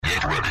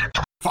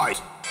Fight.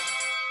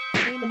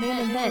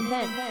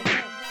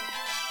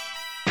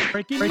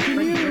 Breaking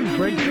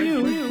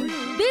news.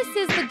 This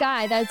is the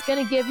guy that's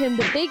going to give him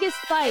the biggest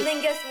fight. And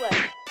then guess what?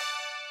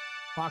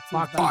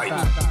 Fight.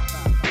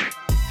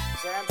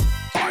 Sam?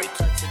 Fight.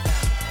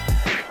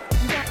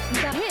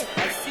 He got hit.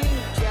 I've seen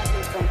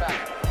champions come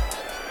back.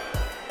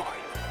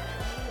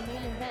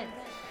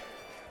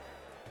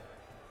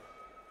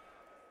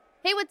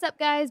 Hey, what's up,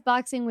 guys?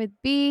 Boxing with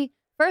B.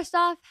 First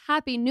off,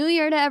 Happy New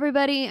Year to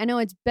everybody. I know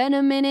it's been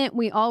a minute.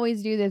 We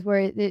always do this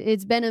where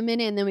it's been a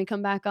minute and then we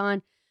come back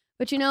on.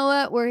 But you know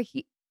what?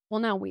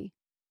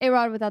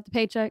 A-Rod without the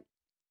paycheck.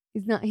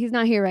 He's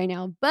not here right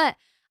now. But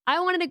I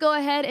wanted to go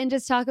ahead and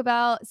just talk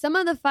about some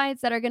of the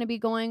fights that are going to be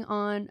going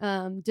on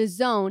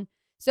DAZN.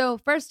 So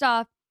first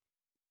off,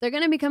 they're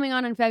going to be coming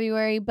on in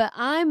February, but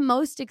I'm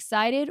most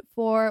excited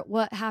for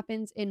what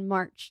happens in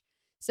March.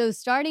 So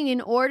starting in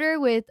order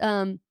with,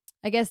 I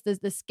guess,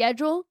 the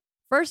schedule.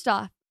 First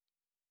off,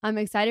 I'm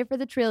excited for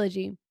the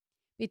trilogy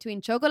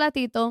between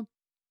Chocolatito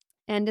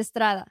and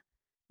Estrada.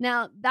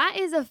 Now, that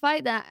is a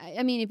fight that,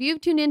 I mean, if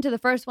you've tuned into the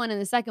first one and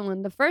the second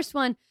one, the first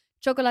one,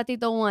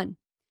 Chocolatito won.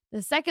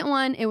 The second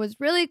one, it was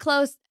really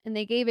close, and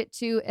they gave it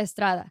to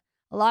Estrada.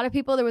 A lot of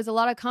people, there was a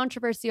lot of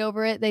controversy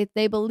over it.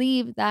 They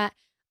believe that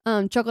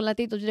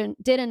Chocolatito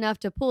did enough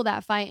to pull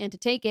that fight and to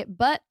take it.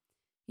 But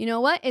you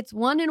know what? It's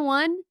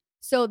 1-1.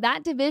 So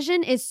that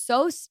division is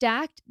so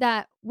stacked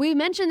that we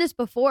mentioned this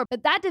before,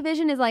 but that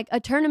division is like a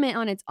tournament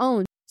on its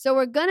own. So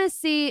we're going to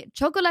see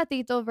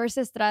Chocolatito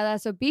versus Estrada.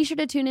 So be sure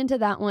to tune into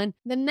that one.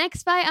 The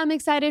next fight I'm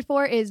excited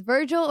for is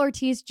Vergil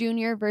Ortiz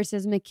Jr.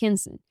 versus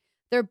McKinson.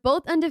 They're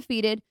both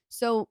undefeated.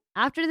 So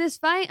after this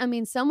fight, I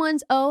mean,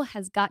 someone's O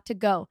has got to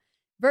go.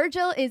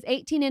 Vergil is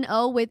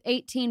 18-0 with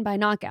 18 by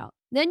knockout.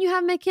 Then you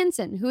have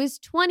McKinson, who is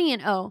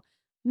 20-0.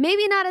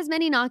 Maybe not as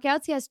many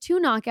knockouts. He has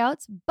 2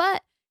 knockouts,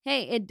 but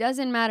hey, it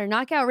doesn't matter.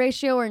 Knockout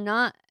ratio or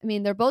not. I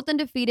mean, they're both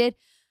undefeated.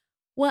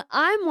 What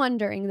I'm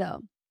wondering,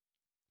 though,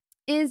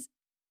 is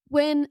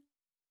when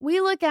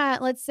we look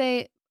at, let's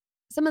say,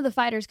 some of the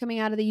fighters coming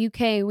out of the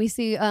UK, we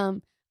see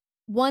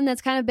one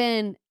that's kind of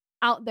been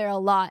out there a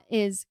lot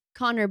is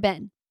Conor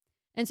Benn.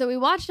 And so we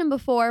watched him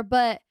before,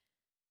 but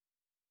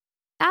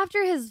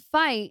after his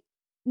fight,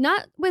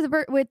 not with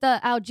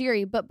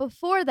Algieri, but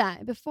before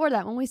that,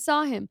 when we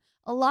saw him,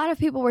 a lot of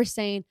people were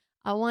saying,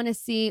 I want to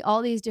see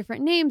all these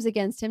different names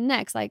against him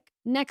next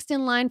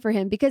in line for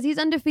him, because he's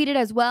undefeated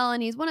as well.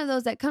 And he's one of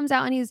those that comes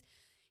out and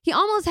he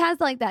almost has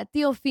like that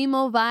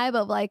Teofimo vibe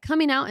of like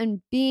coming out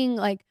and being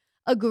like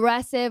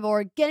aggressive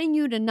or getting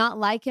you to not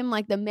like him,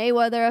 like the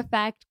Mayweather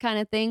effect kind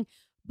of thing.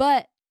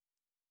 But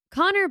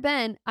Conor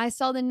Benn, I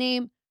saw the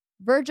name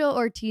Vergil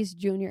Ortiz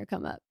Jr.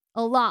 come up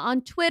a lot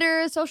on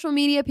Twitter, social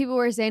media. People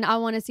were saying, I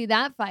want to see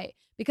that fight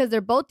because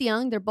they're both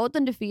young, they're both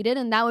undefeated,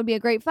 and that would be a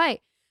great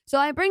fight. So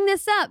I bring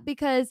this up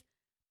because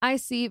I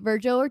see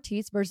Vergil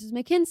Ortiz versus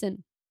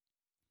McKinson.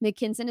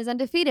 McKinson is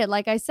undefeated,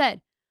 like I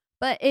said.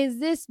 But is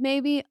this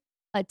maybe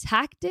a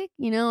tactic?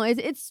 You know,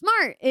 it's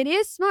smart. It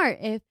is smart.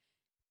 If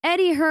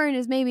Eddie Hearn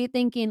is maybe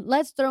thinking,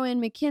 let's throw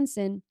in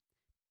McKinson,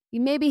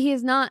 maybe he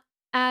is not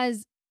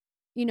as,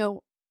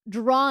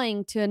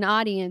 drawing to an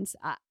audience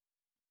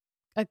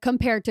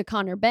compared to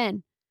Conor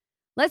Benn.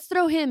 Let's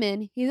throw him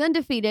in. He's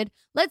undefeated.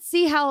 Let's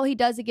see how he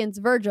does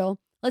against Vergil.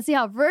 Let's see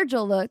how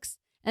Vergil looks.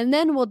 And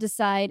then we'll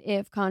decide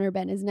if Conor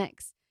Benn is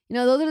next.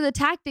 Those are the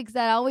tactics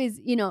that always,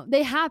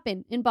 they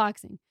happen in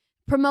boxing.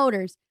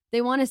 Promoters, they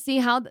want to see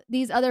how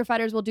these other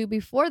fighters will do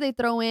before they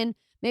throw in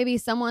maybe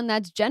someone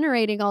that's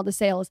generating all the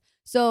sales.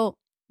 So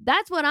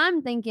that's what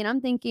I'm thinking. I'm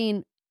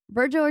thinking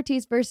Vergil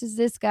Ortiz versus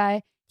this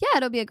guy. Yeah,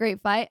 it'll be a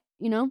great fight.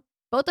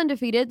 Both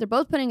undefeated. They're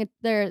both putting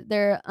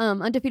their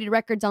undefeated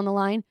records on the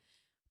line.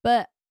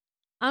 But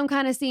I'm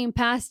kind of seeing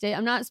past it.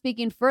 I'm not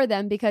speaking for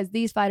them because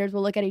these fighters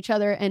will look at each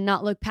other and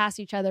not look past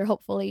each other,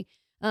 hopefully,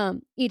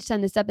 each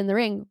time they step in the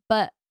ring.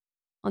 But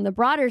on the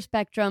broader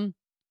spectrum,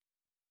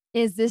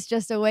 is this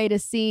just a way to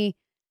see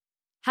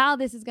how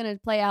this is going to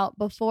play out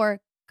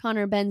before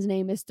Conor Benn's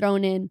name is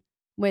thrown in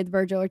with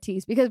Vergil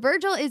Ortiz? Because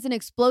Vergil is an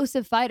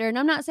explosive fighter, and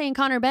I'm not saying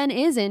Conor Benn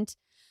isn't.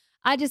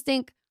 I just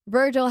think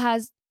Vergil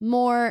has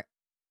more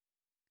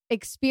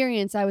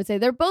experience, I would say.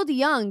 They're both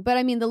young, but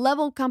I mean, the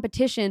level of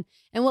competition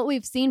and what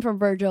we've seen from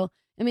Vergil,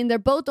 I mean, they're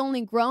both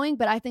only growing,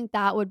 but I think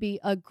that would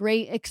be a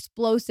great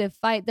explosive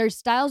fight. Their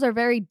styles are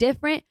very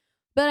different,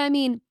 but I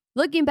mean,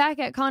 looking back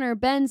at Conor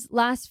Benn's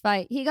last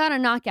fight, he got a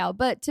knockout,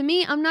 but to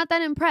me, I'm not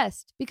that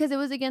impressed because it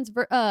was against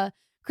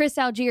Chris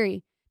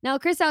Algieri. Now,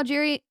 Chris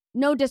Algieri,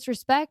 no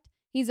disrespect,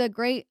 he's a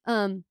great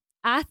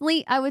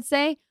athlete, I would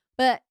say,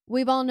 but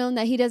we've all known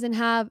that he doesn't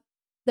have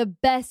the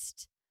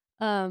best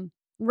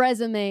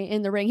resume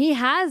in the ring. He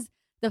has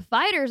the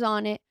fighters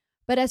on it,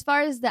 but as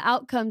far as the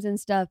outcomes and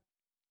stuff,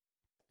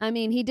 I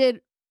mean,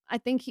 I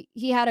think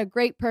he had a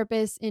great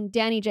purpose in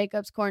Danny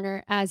Jacobs'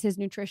 corner as his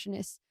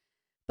nutritionist.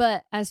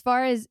 But as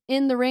far as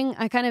in the ring,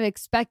 I kind of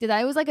expected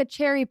that. It was like a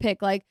cherry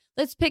pick. Like,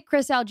 let's pick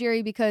Chris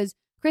Algieri because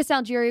Chris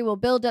Algieri will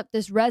build up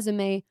this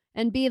resume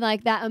and be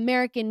like that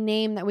American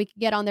name that we could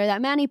get on there.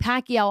 That Manny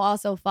Pacquiao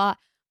also fought.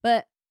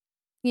 But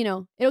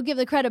it'll give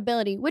the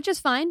credibility, which is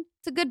fine.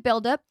 It's a good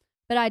buildup.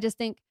 But I just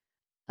think,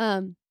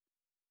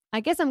 I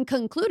guess I'm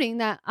concluding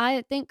that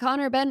I think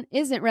Conor Benn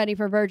isn't ready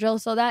for Virgil.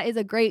 So that is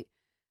a great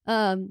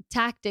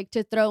tactic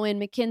to throw in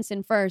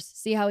McKinson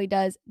first, see how he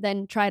does,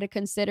 then try to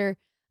consider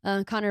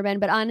Conor Benn.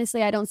 But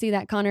honestly, I don't see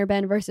that Conor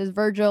Benn versus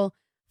Virgil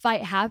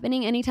fight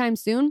happening anytime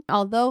soon,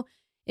 although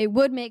it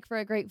would make for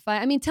a great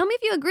fight. I mean, tell me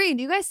if you agree.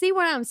 Do you guys see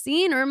what I'm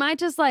seeing, or am I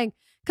just like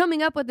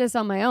coming up with this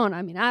on my own?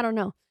 I mean, I don't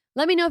know.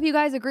 Let me know if you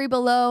guys agree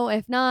below.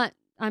 If not,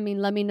 let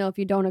me know if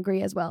you don't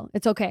agree as well.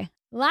 It's okay.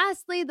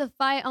 Lastly, the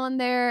fight on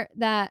there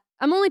that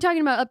I'm only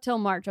talking about up till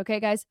March, okay,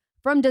 guys,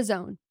 from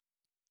DAZN.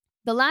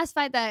 The last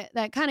fight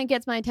that kind of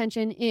gets my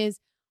attention is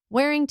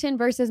Warrington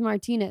versus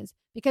Martinez,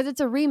 because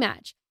it's a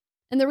rematch.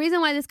 And the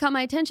reason why this caught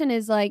my attention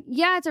is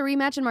it's a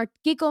rematch, and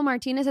Kiko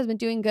Martinez has been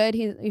doing good.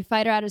 He's a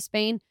fighter out of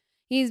Spain.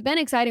 He's been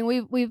exciting.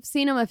 We've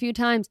seen him a few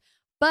times.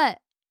 But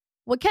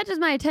what catches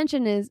my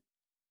attention is,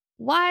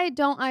 why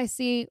don't I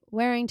see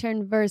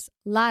Warrington versus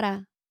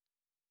Lara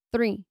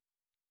 3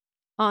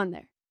 on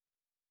there?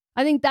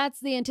 I think that's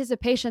the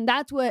anticipation.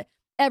 That's what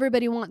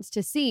everybody wants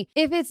to see.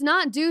 If it's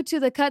not due to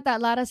the cut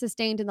that Lara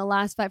sustained in the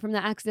last fight from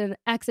the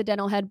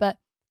accidental headbutt,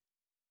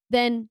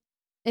 then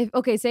if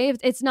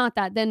it's not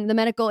that, then the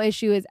medical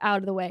issue is out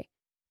of the way.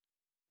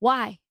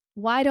 Why?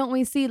 Why don't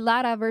we see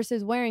Lara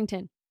versus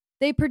Warrington?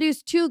 They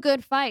produced 2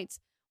 good fights.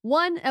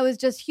 One that was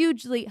just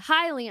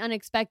highly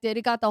unexpected.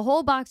 It got the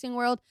whole boxing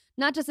world,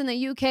 not just in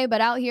the UK,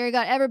 but out here, it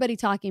got everybody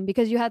talking,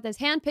 because you had this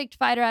handpicked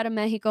fighter out of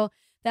Mexico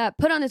that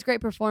put on this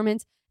great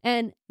performance,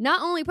 and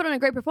not only put on a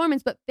great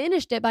performance, but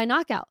finished it by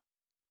knockout.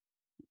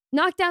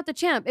 Knocked out the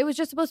champ. It was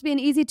just supposed to be an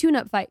easy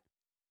tune-up fight.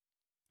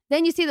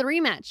 Then you see the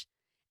rematch.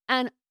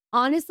 And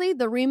honestly,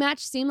 the rematch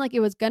seemed like it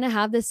was going to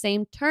have the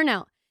same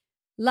turnout.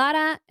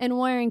 Lara and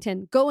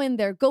Warrington go in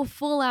there, go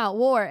full out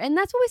war. And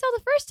that's what we saw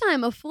the first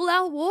time, a full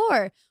out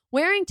war.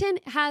 Warrington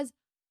has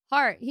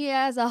heart. He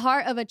has a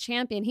heart of a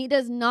champion. He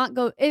does not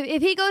go,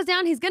 if he goes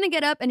down, he's going to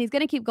get up and he's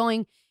going to keep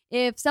going.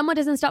 If someone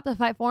doesn't stop the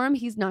fight for him,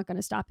 he's not going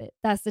to stop it.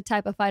 That's the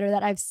type of fighter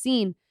that I've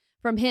seen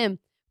from him.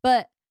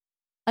 But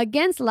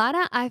against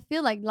Lara, I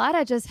feel like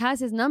Lara just has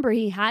his number.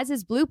 He has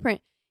his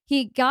blueprint.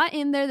 He got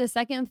in there the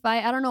second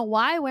fight. I don't know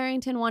why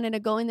Warrington wanted to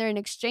go in there and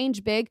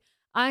exchange big.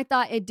 I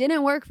thought it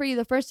didn't work for you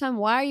the first time.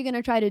 Why are you going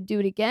to try to do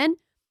it again?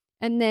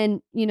 And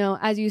then,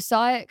 as you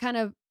saw it,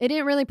 it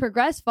didn't really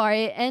progress far.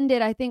 It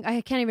ended, I think,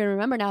 I can't even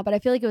remember now, but I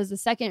feel like it was the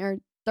second or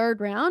third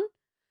round.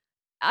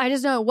 I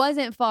just know it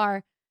wasn't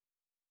far.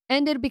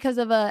 Ended because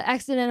of an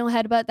accidental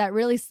headbutt that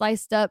really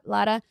sliced up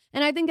Lara.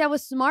 And I think that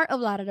was smart of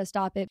Lara to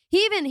stop it.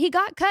 He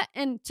got cut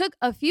and took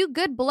a few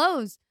good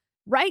blows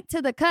right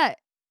to the cut.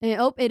 And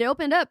it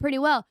opened up pretty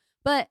well.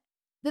 But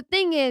the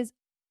thing is,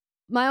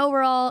 my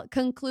overall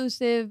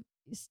conclusive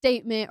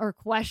statement or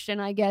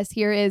question, I guess,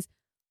 here is,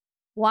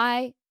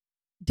 why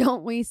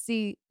don't we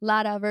see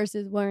Lara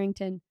versus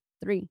Warrington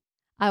 3?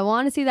 I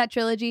want to see that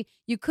trilogy.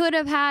 You could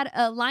have had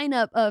a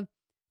lineup of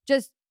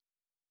just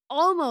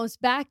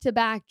almost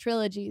back-to-back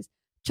trilogies.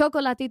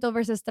 Chocolatito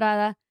versus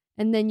Estrada,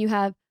 and then you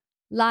have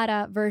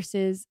Lara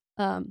versus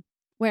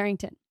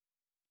Warrington.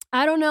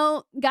 I don't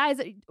know, guys.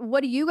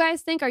 What do you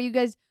guys think? Are you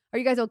guys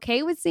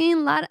okay with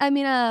seeing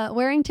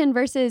Warrington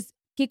versus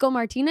Kiko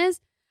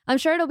Martinez? I'm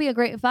sure it'll be a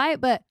great fight,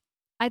 but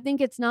I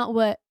think it's not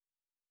what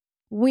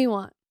we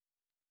want.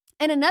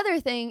 And another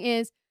thing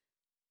is,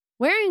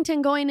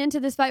 Warrington going into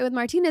this fight with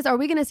Martinez, are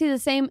we going to see the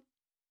same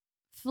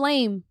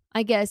flame,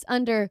 I guess,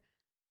 under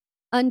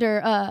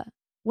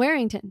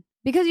Warrington?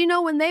 Because,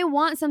 when they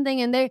want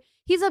something and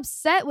he's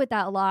upset with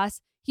that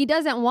loss, he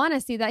doesn't want to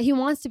see that. He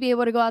wants to be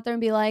able to go out there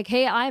and be like,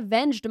 hey, I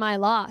avenged my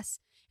loss.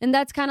 And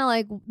that's kind of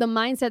like the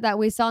mindset that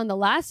we saw in the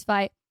last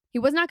fight. He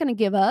was not going to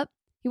give up.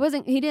 He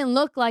didn't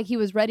look like he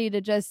was ready to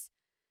just,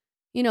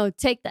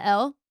 take the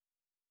L.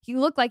 He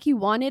looked like he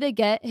wanted to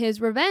get his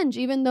revenge,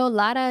 even though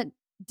Lara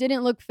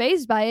didn't look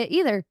fazed by it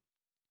either.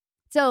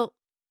 So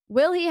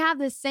will he have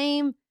the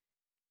same,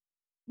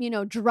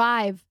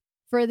 drive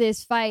for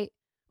this fight?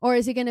 Or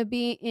is he going to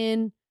be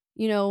in,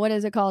 what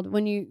is it called?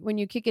 When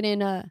you kick it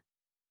in,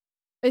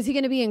 is he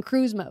going to be in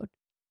cruise mode?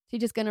 Is he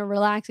just going to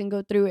relax and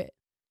go through it?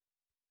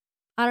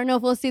 I don't know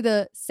if we'll see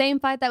the same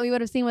fight that we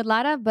would have seen with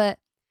Lara, but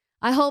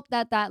I hope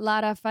that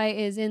Lara fight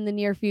is in the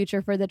near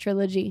future for the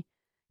trilogy.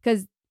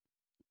 Because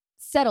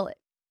settle it.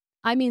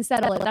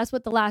 Settle it. That's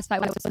what the last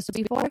fight was supposed to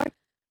be for.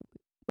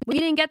 We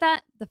didn't get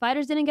that. The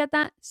fighters didn't get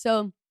that.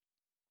 So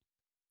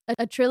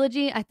a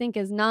trilogy, I think,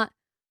 is not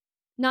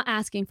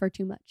asking for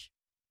too much.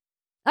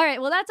 All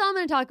right. Well, that's all I'm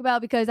going to talk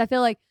about, because I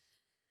feel like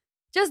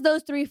just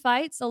those 3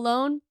 fights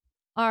alone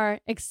are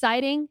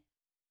exciting.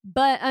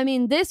 But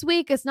this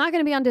week it's not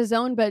going to be on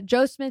DAZN, but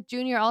Joe Smith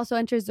Jr. also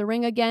enters the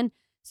ring again.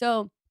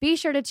 So be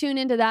sure to tune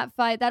into that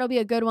fight. That'll be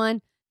a good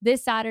one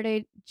this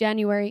Saturday,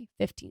 January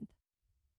 15th.